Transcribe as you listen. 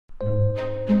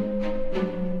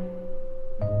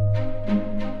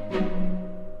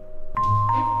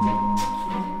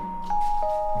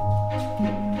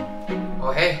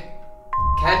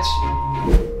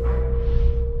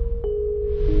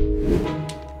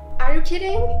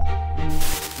kidding?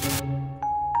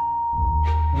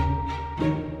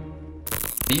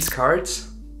 These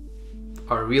cards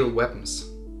are real weapons.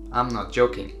 I'm not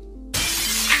joking.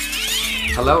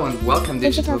 Hello and welcome,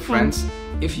 digital friends.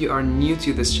 If you are new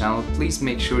to this channel, please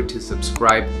make sure to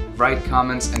subscribe, write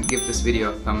comments and give this video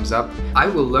a thumbs up. I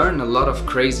will learn a lot of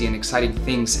crazy and exciting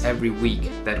things every week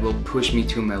that will push me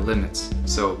to my limits,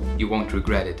 so you won't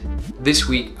regret it. This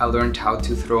week I learned how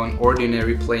to throw an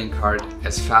ordinary playing card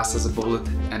as fast as a bullet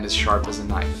and as sharp as a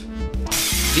knife.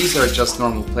 These are just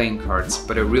normal playing cards,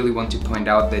 but I really want to point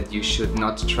out that you should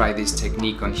not try this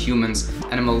technique on humans,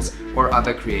 animals or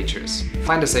other creatures.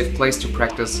 Find a safe place to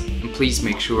practice and please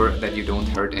make sure that you don't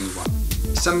hurt anyone.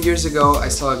 Some years ago I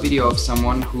saw a video of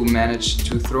someone who managed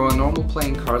to throw a normal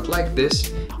playing card like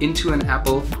this into an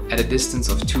apple at a distance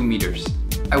of 2 meters.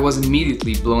 I was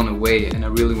immediately blown away and I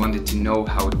really wanted to know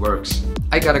how it works.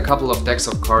 I got a couple of decks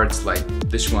of cards like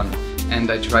this one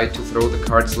and I tried to throw the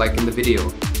cards like in the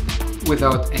video.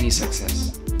 Without any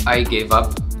success. I gave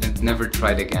up and never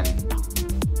tried again.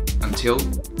 Until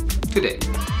today.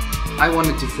 I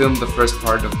wanted to film the first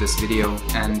part of this video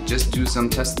and just do some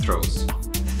test throws.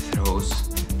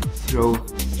 Throws.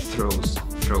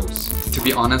 To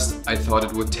be honest, I thought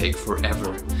it would take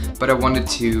forever, but I wanted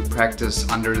to practice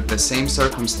under the same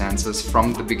circumstances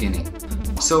from the beginning.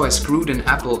 So I screwed an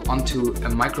apple onto a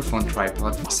microphone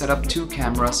tripod, set up 2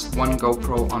 cameras, 1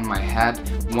 GoPro on my head,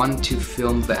 1 to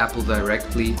film the apple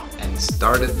directly, and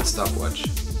started the stopwatch.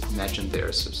 Imagine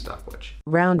there's a stopwatch.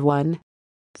 Round 1.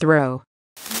 Throw.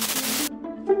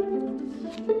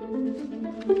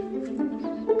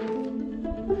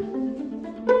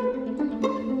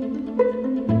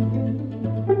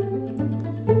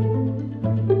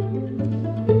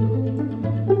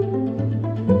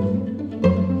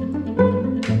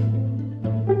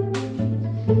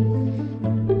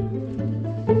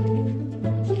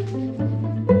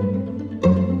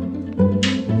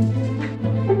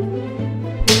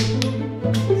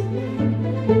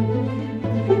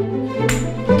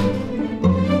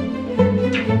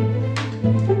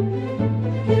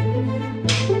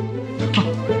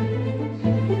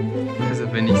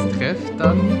 Wenn ich es treffe,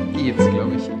 dann geht's,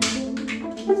 glaube ich.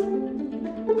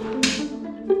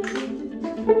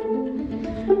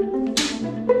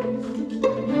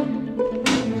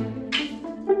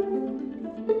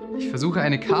 Ich versuche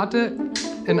eine Karte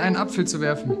in einen Apfel zu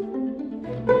werfen.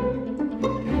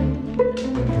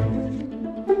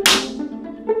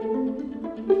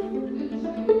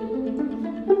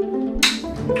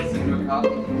 Das sind nur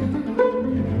Karten.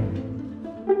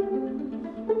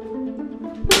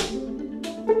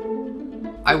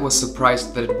 I was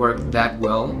surprised that it worked that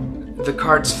well. The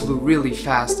cards flew really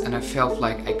fast and I felt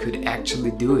like I could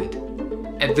actually do it.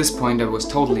 At this point I was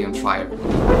totally on fire.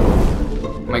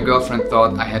 My girlfriend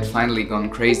thought I had finally gone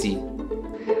crazy.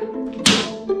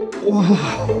 Oh.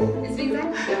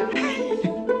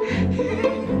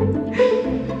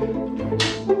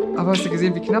 Aber hast du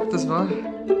gesehen, wie knapp das war?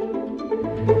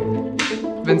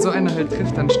 Wenn so einer halt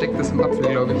trifft, dann steckt das im Apfel,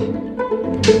 glaube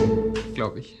ich.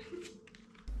 Glaube ich.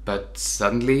 But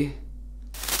suddenly...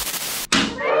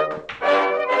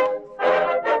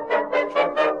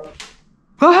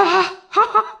 Ah,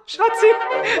 Schatzi!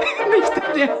 Nicht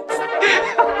dein Ernst!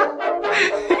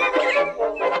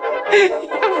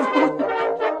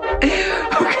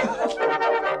 Oh Gott!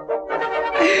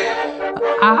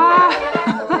 Ah!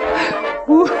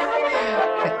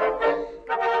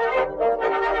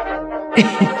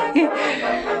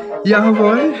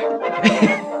 Jawohl!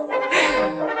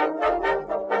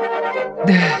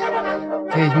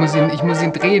 Okay, ich muss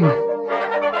ihn drehen.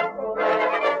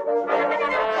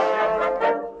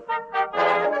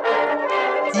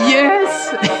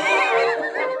 Yes!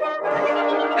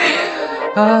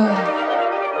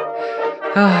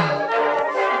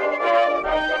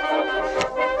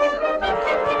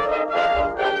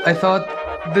 I thought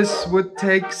this would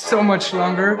take so much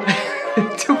longer,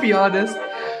 to be honest.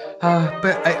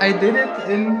 But I did it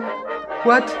in,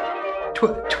 what?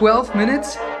 12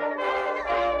 minutes?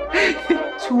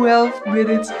 12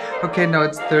 minutes. Okay, now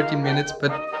it's 13 minutes,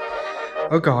 but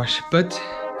oh gosh, but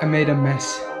I made a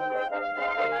mess.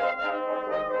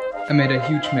 I made a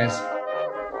huge mess.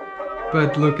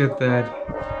 But look at that.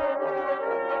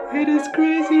 It is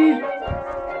crazy.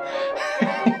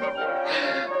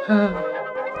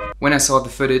 When I saw the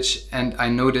footage and I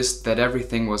noticed that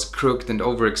everything was crooked and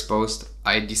overexposed,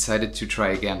 I decided to try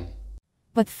again.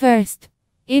 But first,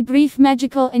 a brief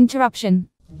magical interruption.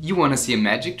 You wanna see a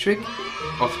magic trick?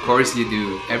 Of course you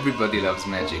do. Everybody loves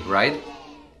magic, right?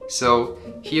 So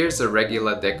here's a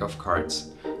regular deck of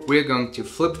cards. we're going to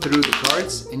flip through the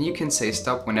cards and you can say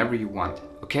stop whenever you want.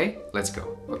 Okay, let's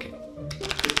go. Okay.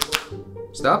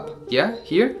 Stop. Yeah,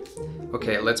 here.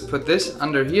 Okay, let's put this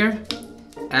under here.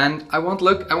 And I won't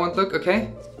look,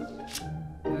 okay?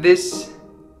 This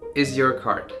is your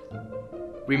card.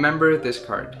 Remember this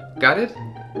card. Got it?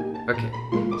 Okay,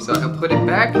 so I'll put it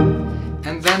back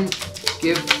and then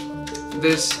give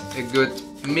this a good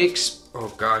mix. Oh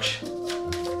gosh.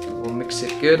 We'll mix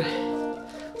it good.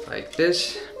 Like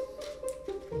this.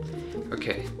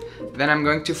 Okay, then I'm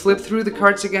going to flip through the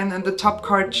cards again and the top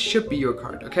card should be your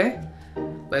card, okay?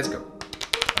 Let's go.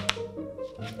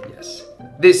 Yes.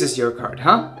 This is your card,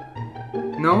 huh?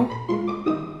 No?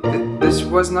 This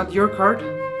was not your card?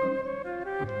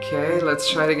 Okay, let's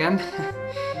try it again.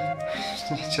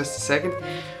 Just a second.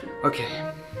 Okay.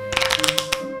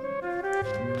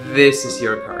 This is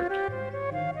your card.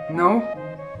 No?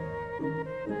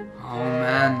 Oh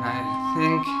man, I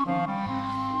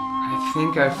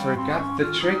think I forgot the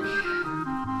trick.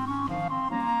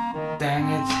 Dang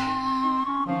it.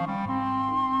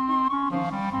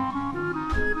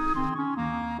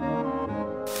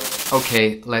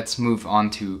 Okay, let's move on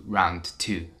to round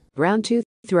 2. Round 2,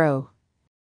 throw.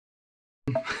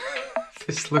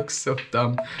 This looks so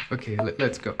dumb. Okay,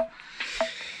 let's go.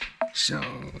 So,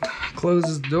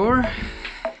 close the door.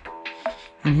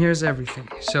 And here's everything.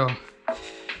 So,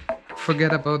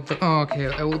 forget about the... Oh, okay,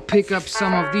 I will pick up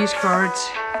some of these cards.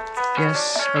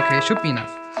 Yes, okay, should be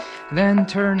enough. Then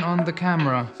turn on the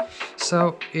camera.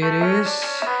 So, it is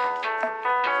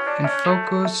in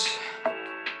focus.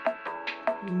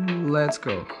 Let's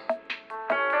go.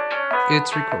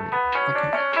 It's recording.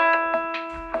 Okay.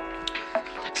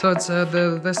 So it's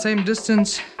the same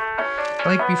distance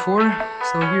like before.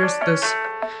 So here's this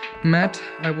mat.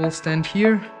 I will stand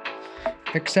here,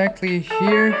 exactly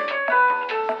here,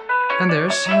 and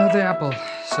there's the apple.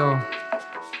 So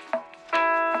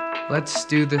let's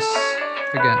do this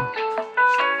again.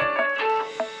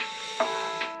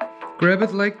 Grab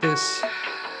it like this.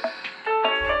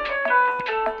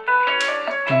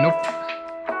 Nope.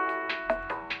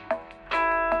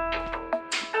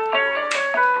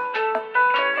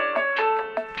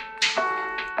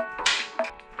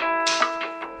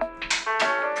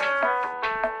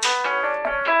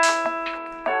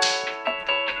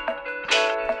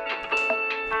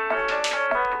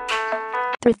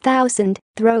 $3,000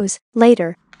 throws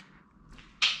later.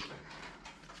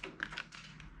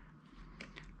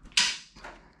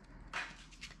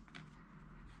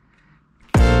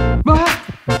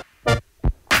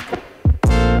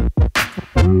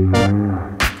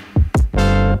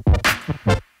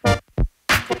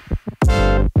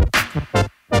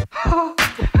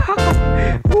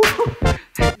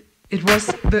 It was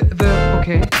the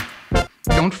okay.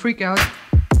 Don't freak out.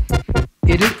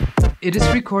 It is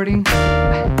recording.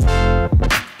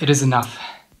 It is enough.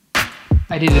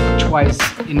 I did it twice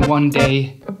in one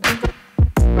day.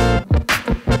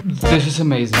 This is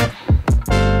amazing.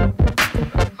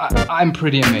 I'm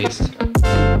pretty amazed.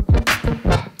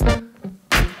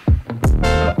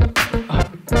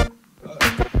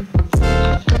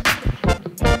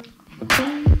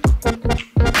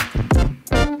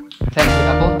 Thank you,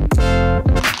 Apple.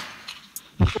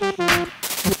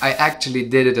 I actually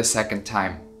did it a second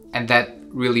time, and that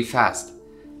really fast.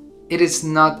 It is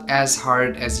not as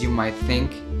hard as you might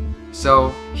think,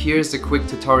 so here's a quick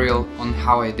tutorial on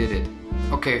how I did it.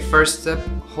 Okay, first step,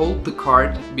 hold the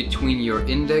card between your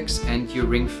index and your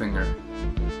ring finger.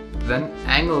 Then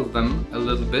angle them a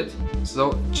little bit,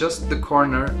 so just the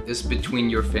corner is between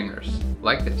your fingers,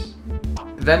 like this.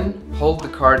 Then hold the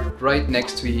card right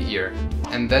next to your ear,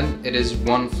 and then it is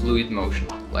one fluid motion,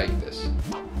 like this.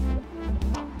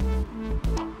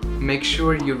 Make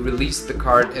sure you release the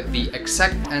card at the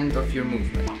exact end of your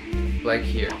movement, like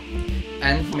here.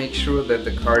 And make sure that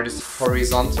the card is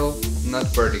horizontal, not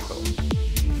vertical.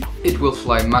 It will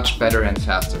fly much better and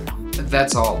faster.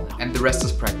 That's all, and the rest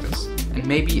is practice. And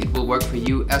maybe it will work for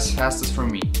you as fast as for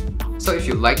me. So if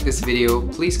you like this video,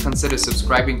 please consider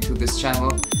subscribing to this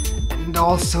channel and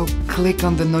also click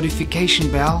on the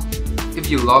notification bell. If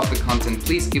you love the content,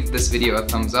 please give this video a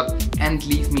thumbs up and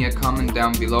leave me a comment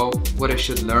down below what I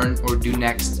should learn or do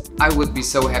next. I would be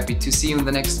so happy to see you in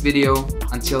the next video.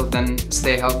 Until then,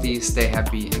 stay healthy, stay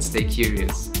happy and stay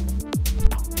curious.